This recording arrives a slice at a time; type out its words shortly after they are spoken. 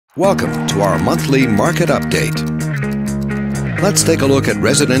Welcome to our monthly market update. Let's take a look at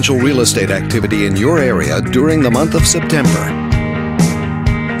residential real estate activity in your area during the month of September.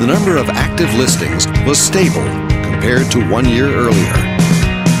 The number of active listings was stable compared to 1 year earlier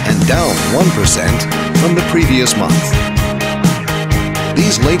and down 1% from the previous month.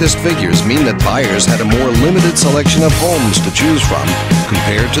 These latest figures mean that buyers had a more limited selection of homes to choose from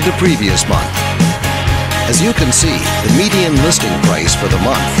compared to the previous month. As you can see, the median listing price for the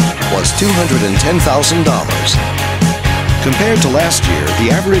month was $210,000. Compared to last year,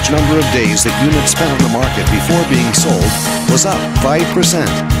 the average number of days that units spent on the market before being sold was up 5%.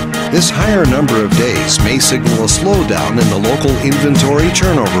 This higher number of days may signal a slowdown in the local inventory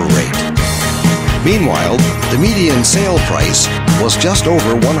turnover rate. Meanwhile, the median sale price was just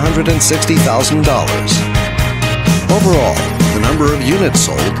over $160,000. Overall, the number of units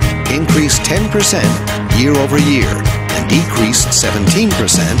sold increased 10% year over year and decreased 17%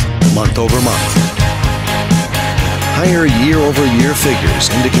 month over month. Higher year-over-year figures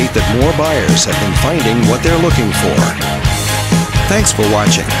indicate that more buyers have been finding what they're looking for. Thanks for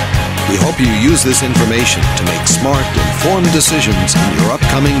watching. We hope you use this information to make smart, informed decisions in your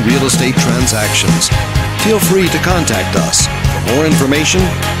upcoming real estate transactions. Feel free to contact us for more information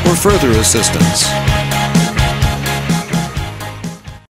or further assistance.